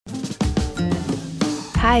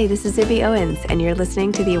Hi, this is Zibby Owens, and you're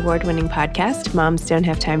listening to the award-winning podcast, Moms Don't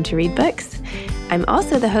Have Time to Read Books. I'm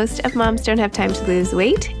also the host of Moms Don't Have Time to Lose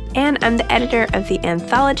Weight, and I'm the editor of the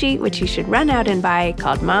anthology, which you should run out and buy,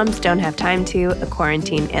 called Moms Don't Have Time to, a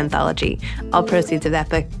Quarantine Anthology. All proceeds of that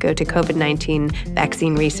book go to COVID-19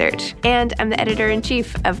 vaccine research. And I'm the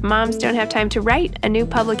editor-in-chief of Moms Don't Have Time to Write, a new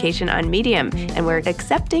publication on Medium, and we're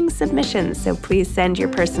accepting submissions, so please send your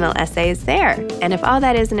personal essays there. And if all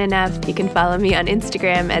that isn't enough, you can follow me on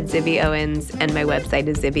Instagram at Zibby Owens, and my website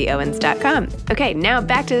is zibbyowens.com. Okay, now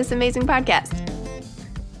back to this amazing podcast.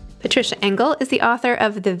 Patricia Engel is the author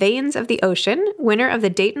of The Veins of the Ocean, winner of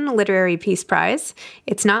the Dayton Literary Peace Prize,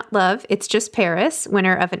 It's Not Love, It's Just Paris,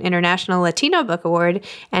 winner of an International Latino Book Award,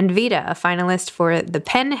 and Vida, a finalist for the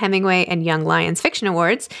PEN, Hemingway, and Young Lions Fiction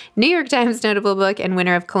Awards, New York Times Notable Book, and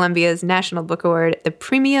winner of Colombia's National Book Award, the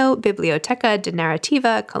Premio Biblioteca de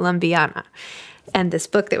Narrativa Colombiana. And this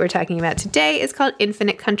book that we're talking about today is called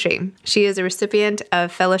Infinite Country. She is a recipient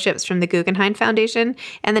of fellowships from the Guggenheim Foundation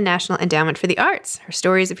and the National Endowment for the Arts. Her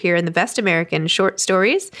stories appear in the Best American Short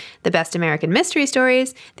Stories, the Best American Mystery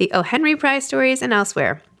Stories, the O. Henry Prize Stories, and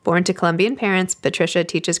elsewhere. Born to Colombian parents, Patricia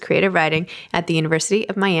teaches creative writing at the University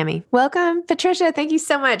of Miami. Welcome, Patricia. Thank you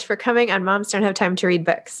so much for coming on Moms Don't Have Time to Read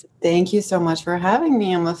Books. Thank you so much for having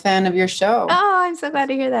me. I'm a fan of your show. Oh, I'm so glad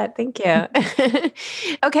to hear that. Thank you.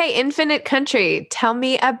 Okay, Infinite Country. Tell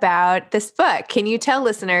me about this book. Can you tell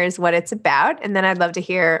listeners what it's about? And then I'd love to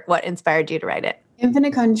hear what inspired you to write it.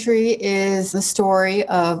 Infinite Country is the story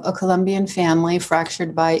of a Colombian family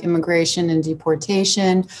fractured by immigration and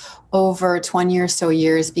deportation over 20 or so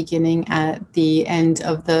years, beginning at the end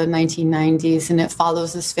of the 1990s. And it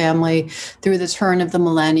follows this family through the turn of the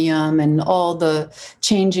millennium and all the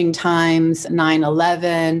changing times,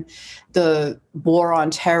 9/11, the war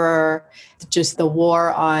on terror, just the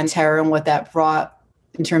war on terror and what that brought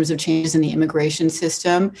in terms of changes in the immigration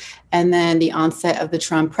system, and then the onset of the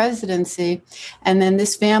Trump presidency. And then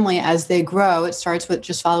this family, as they grow, it starts with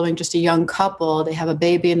just following just a young couple. They have a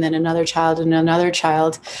baby and then another child and another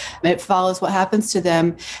child. It follows what happens to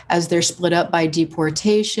them as they're split up by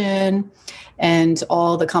deportation and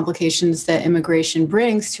all the complications that immigration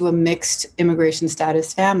brings to a mixed immigration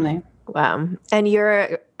status family. Wow. And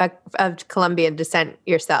you're of Colombian descent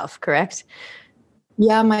yourself, correct?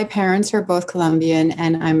 Yeah, my parents are both Colombian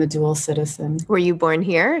and I'm a dual citizen. Were you born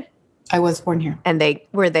here? I was born here. And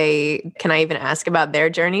can I even ask about their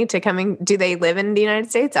journey to coming? Do they live in the United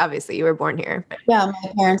States? Obviously, you were born here. Yeah,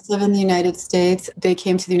 my parents live in the United States. They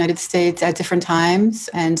came to the United States at different times,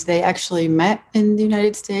 and they actually met in the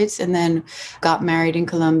United States and then got married in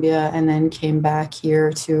Colombia and then came back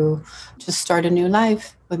here to just start a new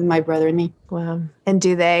life with my brother and me. Wow. And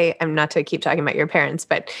I'm not to keep talking about your parents,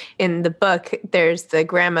 but in the book, there's the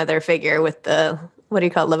grandmother figure with the, what do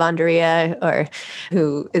you call it, lavanderia, or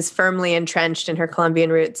who is firmly entrenched in her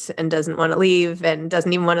Colombian roots and doesn't want to leave and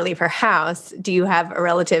doesn't even want to leave her house. Do you have a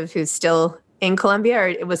relative who's still in Colombia,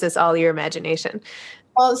 or was this all your imagination?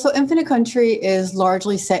 Well, so Infinite Country is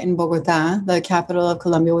largely set in Bogota, the capital of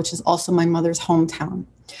Colombia, which is also my mother's hometown.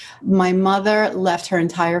 My mother left her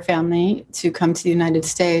entire family to come to the United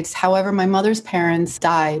States. However, my mother's parents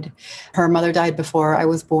died. Her mother died before I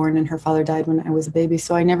was born, and her father died when I was a baby.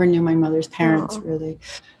 So I never knew my mother's parents, really.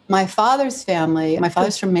 My father's family, my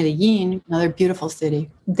father's from Medellin, another beautiful city.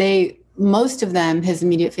 Most of them, his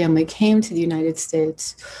immediate family, came to the United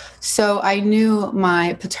States. So I knew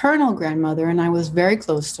my paternal grandmother, and I was very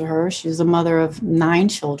close to her. She was a mother of 9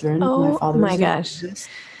 children. Oh, my father my was gosh.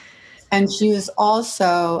 And she was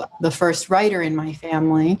also the first writer in my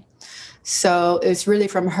family. So it's really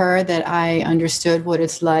from her that I understood what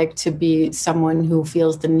it's like to be someone who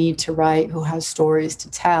feels the need to write, who has stories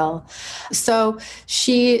to tell. So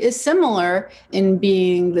she is similar in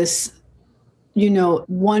being this,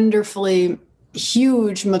 wonderfully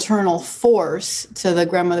huge maternal force to the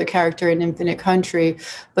grandmother character in Infinite Country,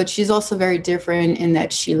 but she's also very different in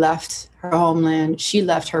that she left her homeland. She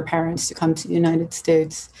left her parents to come to the United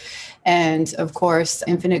States. And of course,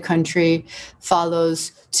 Infinite Country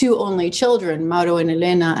follows 2 only children, Mauro and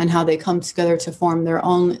Elena, and how they come together to form their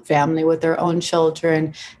own family with their own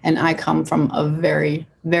children. And I come from a very,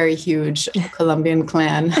 very huge Colombian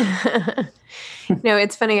clan. No,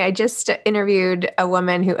 it's funny. I just interviewed a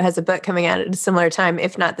woman who has a book coming out at a similar time,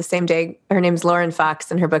 if not the same day. Her name's Lauren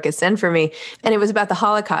Fox, and her book is Send For Me. And it was about the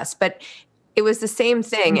Holocaust, but it was the same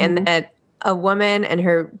thing. Mm-hmm. And that a woman and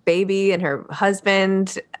her baby and her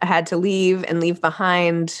husband had to leave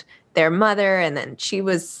behind their mother. And then she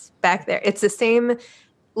was back there. It's the same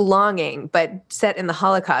longing, but set in the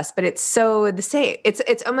Holocaust, but it's so the same.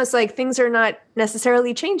 It's almost like things are not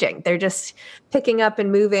necessarily changing. They're just picking up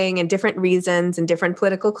and moving in different reasons and different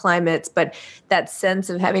political climates. But that sense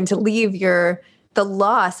of having to leave the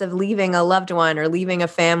loss of leaving a loved one or leaving a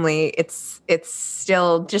family, it's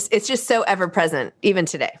still it's just so ever present even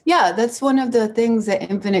today. Yeah, that's one of the things that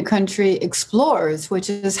Infinite Country explores, which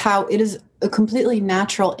is how it is a completely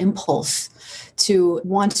natural impulse to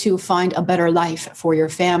want to find a better life for your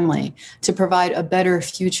family, to provide a better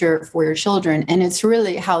future for your children. And it's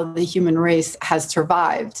really how the human race has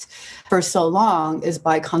survived for so long, is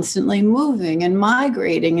by constantly moving and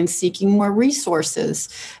migrating and seeking more resources.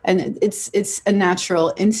 And it's a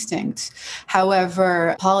natural instinct.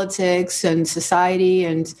 However, politics and society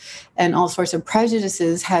and all sorts of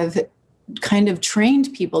prejudices have kind of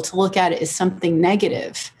trained people to look at it as something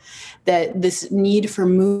negative, that this need for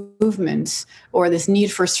movement or this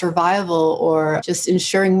need for survival or just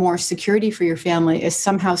ensuring more security for your family is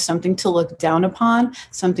somehow something to look down upon,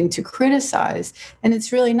 something to criticize. And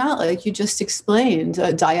it's really not, like you just explained.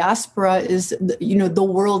 Diaspora is, the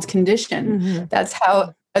world condition. Mm-hmm. That's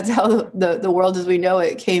how the world as we know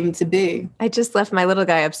it came to be. I just left my little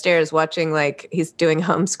guy upstairs watching, like, he's doing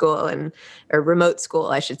homeschool or remote school,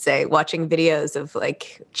 I should say, watching videos of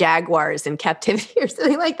like jaguars in captivity or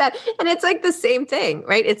something like that. And it's like the same thing,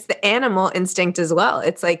 right? It's the animal instinct as well.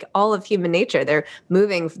 It's like all of human nature. They're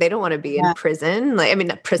moving. They don't want to be in prison.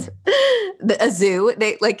 Not prison, a zoo.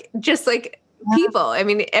 They people. I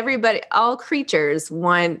mean, everybody, all creatures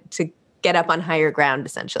want to get up on higher ground,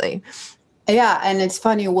 essentially. Yeah, and it's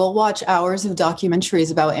funny, we'll watch hours of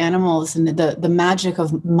documentaries about animals and the magic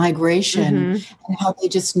of migration, mm-hmm. and how they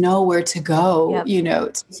just know where to go,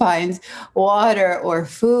 to find water or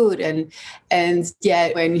food. And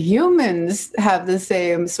yet when humans have the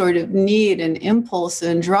same sort of need and impulse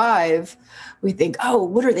and drive, we think, oh,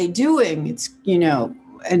 what are they doing? It's,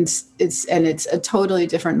 and it's a totally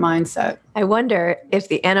different mindset. I wonder if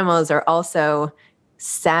the animals are also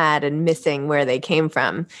sad and missing where they came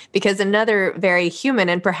from, because another very human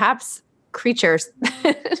and perhaps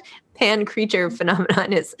pan creature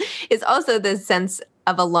phenomenon is also this sense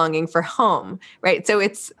of a longing for home, right? So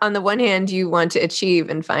it's, on the one hand, you want to achieve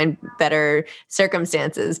and find better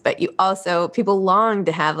circumstances, but people long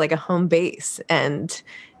to have like a home base. And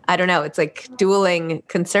I don't know, it's like dueling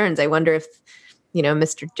concerns. I wonder if,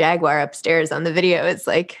 Mr. Jaguar upstairs on the video is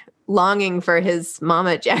like longing for his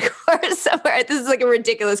mama jaguar somewhere. This is like a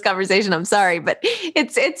ridiculous conversation. I'm sorry, but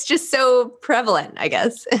it's just so prevalent, I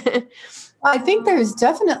guess. I think there's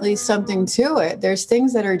definitely something to it. There's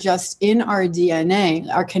things that are just in our DNA,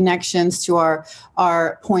 our connections to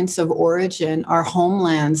our points of origin, our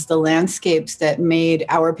homelands, the landscapes that made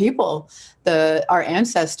our people, our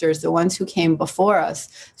ancestors, the ones who came before us.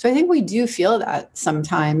 So I think we do feel that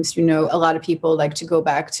sometimes. A lot of people like to go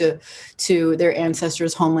back to their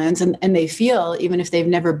ancestors' homelands, and they feel, even if they've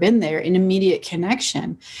never been there, an immediate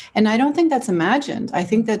connection. And I don't think that's imagined. I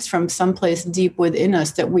think that's from someplace deep within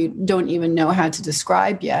us that we don't even know how to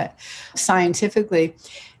describe yet scientifically.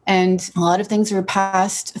 And a lot of things are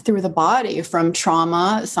passed through the body from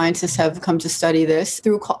trauma. Scientists have come to study this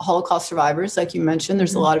through Holocaust survivors. Like you mentioned,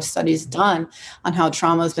 there's a lot of studies done on how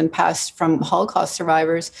trauma has been passed from Holocaust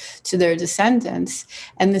survivors to their descendants.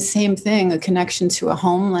 And the same thing, a connection to a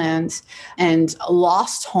homeland and a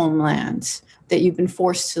lost homeland that you've been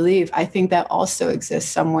forced to leave. I think that also exists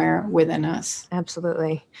somewhere within us.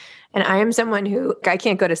 Absolutely. And I am someone who, I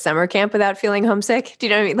can't go to summer camp without feeling homesick. Do you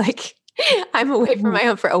know what I mean? Like, I'm away from my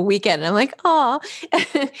home for a weekend and I'm like, oh.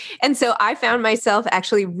 And so I found myself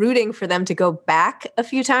actually rooting for them to go back a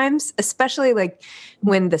few times, especially like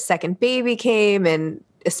when the second baby came, and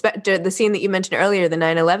the scene that you mentioned earlier, the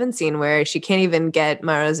 9/11 scene, where she can't even get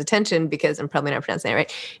Maro's attention because, I'm probably not pronouncing it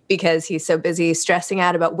right, because he's so busy stressing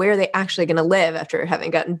out about where they're actually going to live after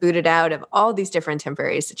having gotten booted out of all these different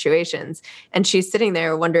temporary situations. And she's sitting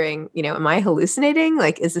there wondering, am I hallucinating?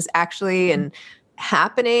 Like, is this actually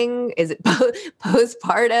happening? Is it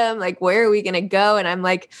postpartum? Like, where are we going to go? And I'm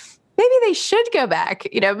like, maybe they should go back.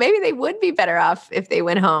 Maybe they would be better off if they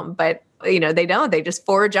went home, but they don't. They just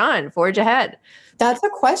forge ahead. That's a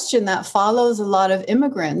question that follows a lot of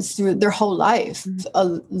immigrants through their whole life. Mm-hmm.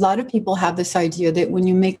 A lot of people have this idea that when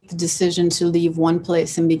you make the decision to leave one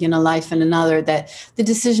place and begin a life in another, that the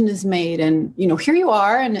decision is made and, here you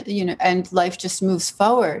are, and life just moves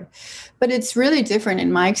forward. But it's really different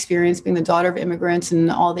in my experience, being the daughter of immigrants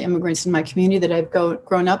and all the immigrants in my community that I've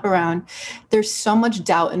grown up around. There's so much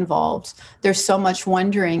doubt involved. There's so much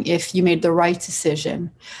wondering if you made the right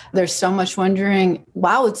decision. There's so much wondering,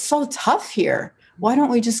 wow, it's so tough here. Why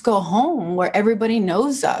don't we just go home where everybody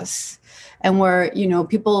knows us? and where,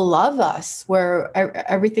 people love us, where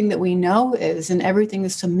everything that we know is, and everything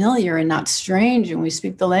is familiar and not strange, and we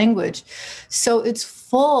speak the language. So it's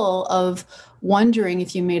full of wondering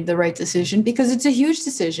if you made the right decision, because it's a huge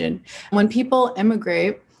decision. When people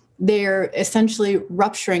immigrate, they're essentially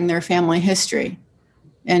rupturing their family history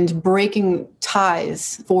and breaking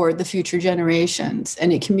ties for the future generations.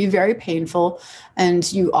 And it can be very painful.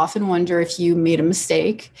 And you often wonder if you made a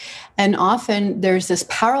mistake. And often there's this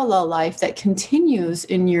parallel life that continues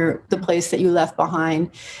in the place that you left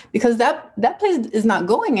behind, because that place is not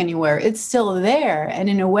going anywhere. It's still there. And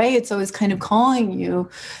in a way, it's always kind of calling you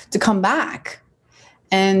to come back.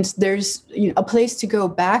 And there's a place to go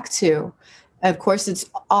back to. Of course, it's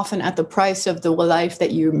often at the price of the life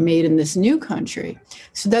that you made in this new country.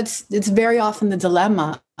 So it's very often the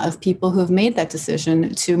dilemma of people who have made that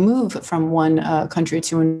decision to move from one country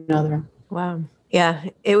to another. Wow. Yeah.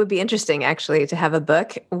 It would be interesting, actually, to have a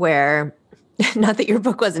book where, not that your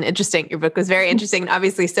book wasn't interesting, your book was very interesting and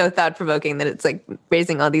obviously so thought-provoking that it's like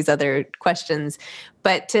raising all these other questions.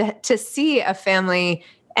 But to see a family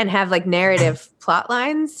and have like narrative plot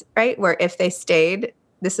lines, right? Where if they stayed,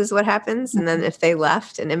 this is what happens. And then if they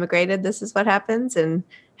left and immigrated, this is what happens, and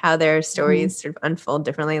how their stories sort of unfold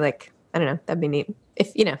differently. Like, I don't know, that'd be neat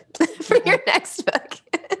if, for your next book.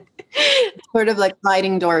 Sort of like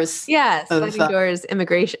Sliding Doors. Yeah, Sliding Doors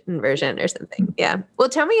immigration version or something. Yeah. Well,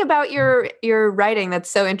 tell me about your writing.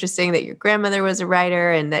 That's so interesting that your grandmother was a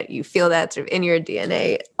writer and that you feel that sort of in your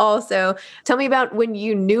DNA. Also, tell me about when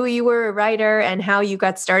you knew you were a writer and how you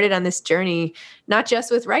got started on this journey, not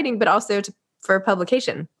just with writing, but also for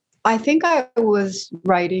publication. I think I was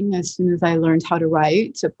writing as soon as I learned how to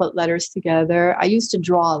write, to put letters together. I used to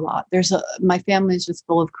draw a lot. My family is just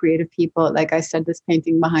full of creative people. Like I said, this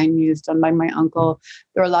painting behind me is done by my uncle.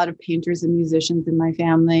 There are a lot of painters and musicians in my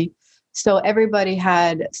family. So everybody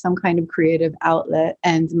had some kind of creative outlet,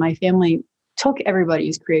 and my family took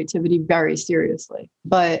everybody's creativity very seriously.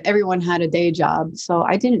 But everyone had a day job. So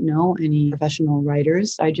I didn't know any professional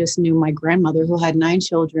writers. I just knew my grandmother, who had 9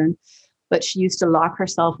 children, but she used to lock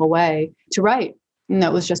herself away to write. And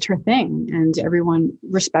that was just her thing. And everyone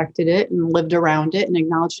respected it and lived around it and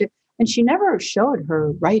acknowledged it. And she never showed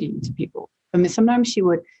her writing to people. I mean, sometimes she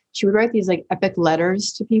would write these like epic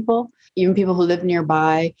letters to people, even people who lived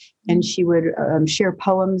nearby. And she would share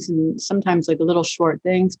poems and sometimes like little short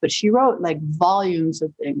things. But she wrote like volumes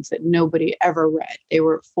of things that nobody ever read. They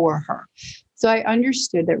were for her. So I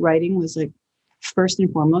understood that writing was like, first and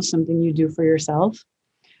foremost, something you do for yourself.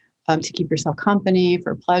 To keep yourself company,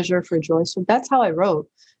 for pleasure, for joy. So that's how I wrote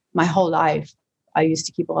my whole life. I used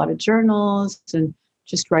to keep a lot of journals and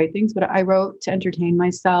just write things, but I wrote to entertain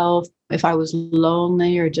myself, if I was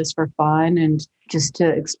lonely or just for fun, and just to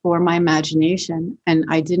explore my imagination. And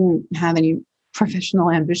I didn't have any professional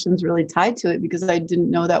ambitions really tied to it because I didn't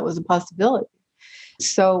know that was a possibility.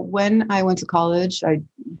 So when I went to college, I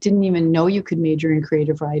didn't even know you could major in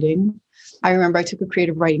creative writing. I remember I took a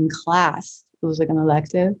creative writing class. It was like an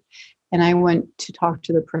elective. And I went to talk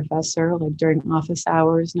to the professor like during office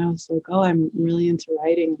hours. And I was like, oh, I'm really into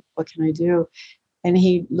writing. What can I do? And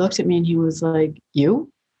he looked at me and he was like,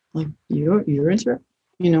 you? Like, you're into it?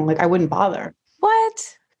 Like I wouldn't bother.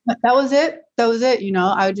 What? That was it.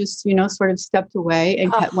 I just, sort of stepped away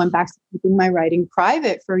and went back to keeping my writing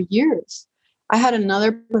private for years. I had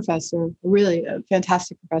another professor, really a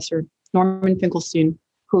fantastic professor, Norman Finkelstein,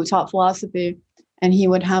 who taught philosophy. And he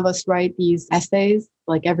would have us write these essays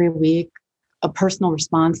like every week, a personal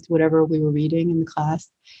response to whatever we were reading in the class.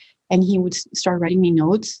 And he would start writing me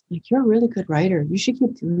notes like, you're a really good writer. You should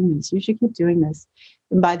keep doing this. You should keep doing this.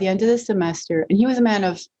 And by the end of the semester, and he was a man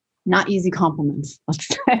of not easy compliments, let's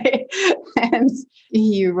say. And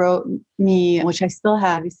he wrote me, which I still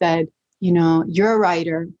have, he said, you're a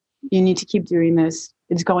writer. You need to keep doing this.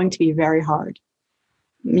 It's going to be very hard,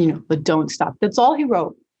 but don't stop. That's all he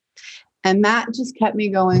wrote. And that just kept me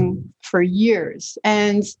going for years.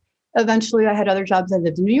 And eventually I had other jobs. I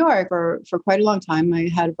lived in New York for quite a long time. I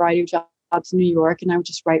had a variety of jobs in New York, and I would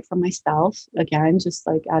just write for myself, again, just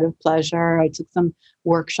like out of pleasure. I took some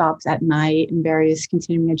workshops at night in various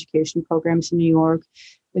continuing education programs in New York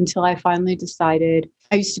until I finally decided.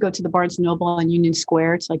 I used to go to the Barnes & Noble on Union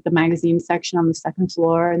Square. It's like the magazine section on the second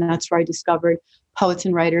floor. And that's where I discovered Poets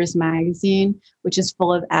and Writers magazine, which is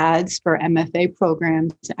full of ads for MFA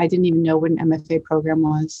programs. I didn't even know what an MFA program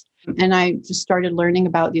was. And I just started learning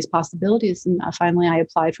about these possibilities. And finally, I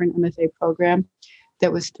applied for an MFA program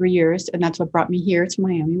that was 3 years. And that's what brought me here to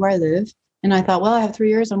Miami, where I live. And I thought, well, I have 3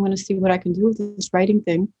 years. I'm going to see what I can do with this writing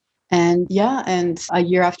thing. And and a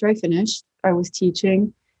year after I finished, I was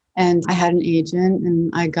teaching. And I had an agent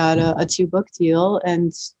and I got a 2-book deal.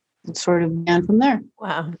 And it sort of began from there.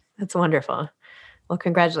 Wow. That's wonderful. Well,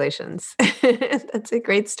 congratulations. That's a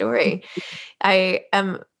great story. I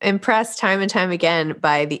am impressed time and time again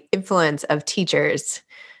by the influence of teachers.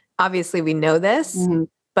 Obviously, we know this,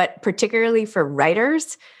 but particularly for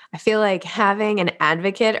writers, I feel like having an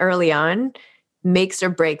advocate early on makes or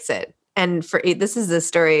breaks it. And this is a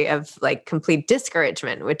story of like complete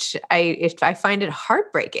discouragement, which I find it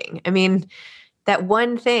heartbreaking. I mean, that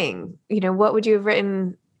one thing, what would you have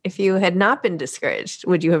written if you had not been discouraged?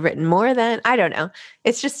 Would you have written more then? I don't know.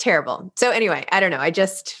 It's just terrible. So anyway, I don't know. I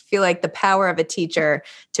just feel like the power of a teacher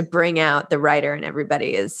to bring out the writer in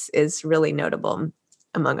everybody is really notable,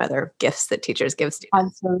 among other gifts that teachers give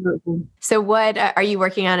students. Absolutely. So what, are you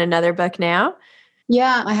working on another book now?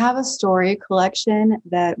 Yeah, I have a story collection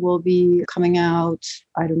that will be coming out,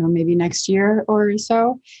 I don't know, maybe next year or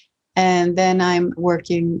so. And then I'm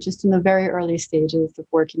working just in the very early stages of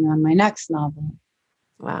working on my next novel.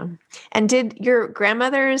 Wow. And did your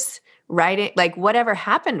grandmother's writing, like whatever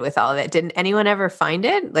happened with all of it? Didn't anyone ever find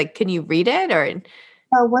it? Like, can you read it or?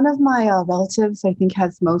 One of my relatives, I think,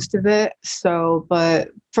 has most of it. So, but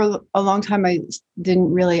for a long time, I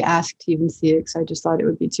didn't really ask to even see it because I just thought it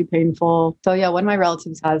would be too painful. So yeah, one of my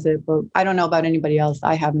relatives has it, but I don't know about anybody else.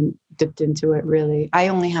 I haven't dipped into it really. I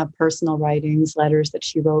only have personal writings, letters that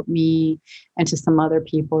she wrote me and to some other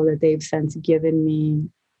people that they've since given me,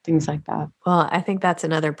 things like that. Well, I think that's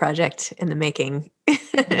another project in the making.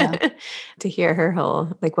 Yeah. To hear her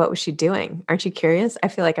whole, like, what was she doing? Aren't you curious? I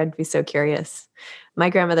feel like I'd be so curious. My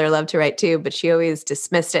grandmother loved to write too, but she always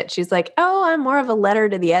dismissed it. She's like, oh, I'm more of a letter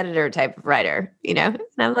to the editor type of writer, And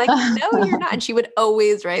I'm like, no, you're not. And she would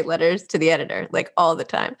always write letters to the editor, like all the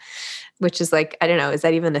time, which is like, I don't know, is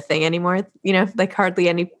that even a thing anymore? Like hardly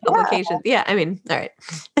any publications. Yeah, I mean, all right.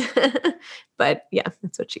 But yeah,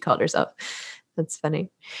 that's what she called herself. That's funny.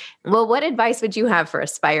 Well, what advice would you have for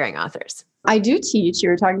aspiring authors? I do teach. You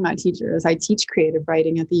were talking about teachers. I teach creative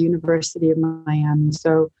writing at the University of Miami.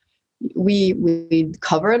 So we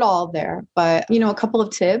cover it all there. But, a couple of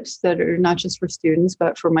tips that are not just for students,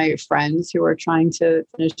 but for my friends who are trying to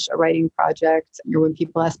finish a writing project, or when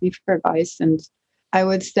people ask me for advice. And I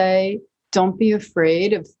would say, don't be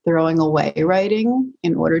afraid of throwing away writing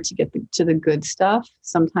in order to get to the good stuff.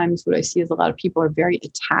 Sometimes what I see is a lot of people are very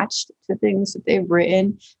attached to things that they've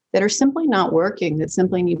written that are simply not working, that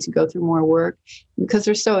simply need to go through more work. Because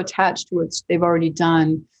they're so attached to what they've already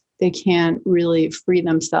done, they can't really free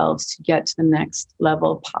themselves to get to the next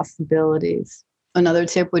level of possibilities. Another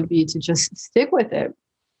tip would be to just stick with it.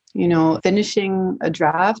 Finishing a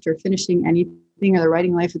draft or finishing anything or the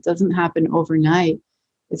writing life, it doesn't happen overnight.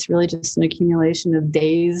 It's really just an accumulation of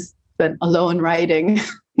days spent alone writing.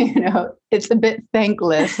 It's a bit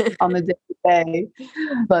thankless on the day-to-day,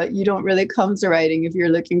 but you don't really come to writing if you're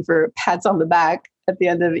looking for pats on the back at the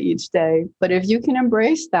end of each day. But if you can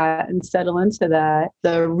embrace that and settle into that,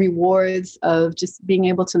 the rewards of just being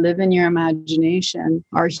able to live in your imagination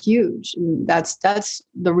are huge. And that's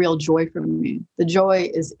the real joy for me. The joy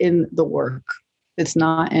is in the work. It's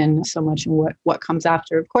not in so much in what comes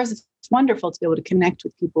after. Of course, it's wonderful to be able to connect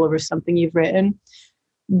with people over something you've written,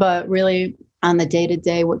 but really on the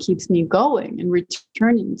day-to-day, what keeps me going and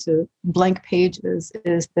returning to blank pages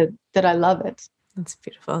is that I love it. That's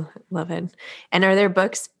beautiful. Love it. And are there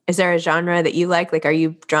books? Is there a genre that you like? Like, are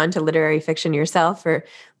you drawn to literary fiction yourself, or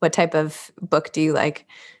what type of book do you like?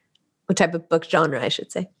 What type of book genre, I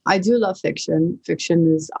should say? I do love fiction.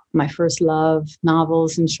 Fiction is my first love,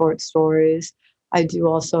 novels and short stories. I do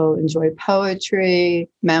also enjoy poetry,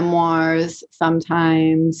 memoirs,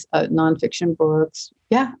 sometimes nonfiction books.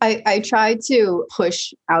 Yeah, I try to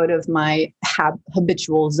push out of my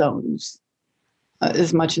habitual zones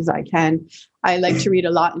as much as I can. I like to read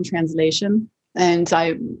a lot in translation, and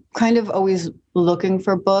I'm kind of always looking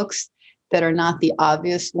for books that are not the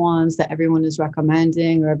obvious ones that everyone is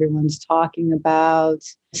recommending or everyone's talking about.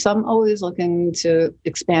 So I'm always looking to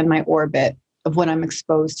expand my orbit of what I'm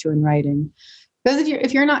exposed to in writing. Because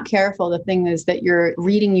if you're not careful, the thing is that your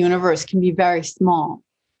reading universe can be very small,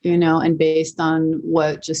 and based on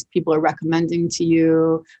what just people are recommending to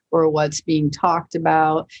you or what's being talked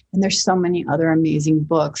about. And there's so many other amazing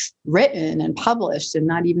books written and published, and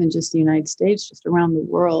not even just the United States, just around the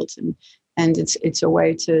world. And it's a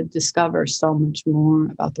way to discover so much more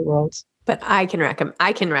about the world. But I can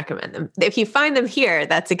recommend them. If you find them here,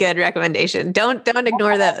 that's a good recommendation. Don't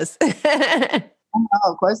ignore those.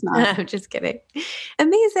 No, of course not. I'm just kidding.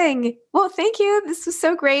 Amazing. Well, thank you. This was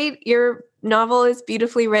so great. Your novel is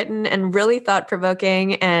beautifully written and really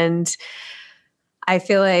thought-provoking. And I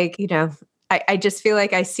feel like, I just feel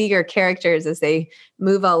like I see your characters as they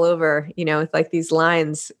move all over, with like these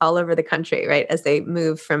lines all over the country, right? As they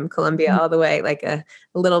move from Colombia all the way, like a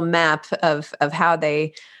little map of how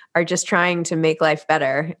they are just trying to make life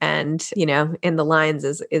better. And, in the lines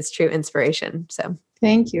is true inspiration. So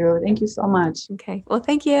thank you. Thank you so much. Okay. Well,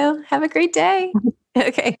 thank you. Have a great day.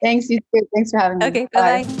 Okay. Thanks, you too. Thanks for having me. Okay.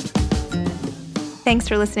 Bye-bye. Thanks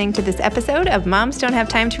for listening to this episode of Moms Don't Have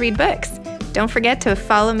Time to Read Books. Don't forget to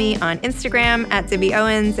follow me on Instagram at Zibby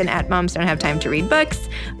Owens and at Moms Don't Have Time to Read Books.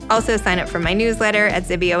 Also sign up for my newsletter at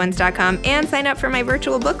zibbyowens.com and sign up for my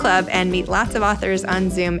virtual book club and meet lots of authors on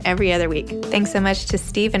Zoom every other week. Thanks so much to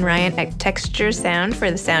Steve and Ryan at Texture Sound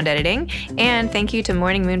for the sound editing. And thank you to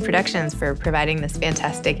Morning Moon Productions for providing this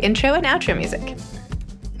fantastic intro and outro music.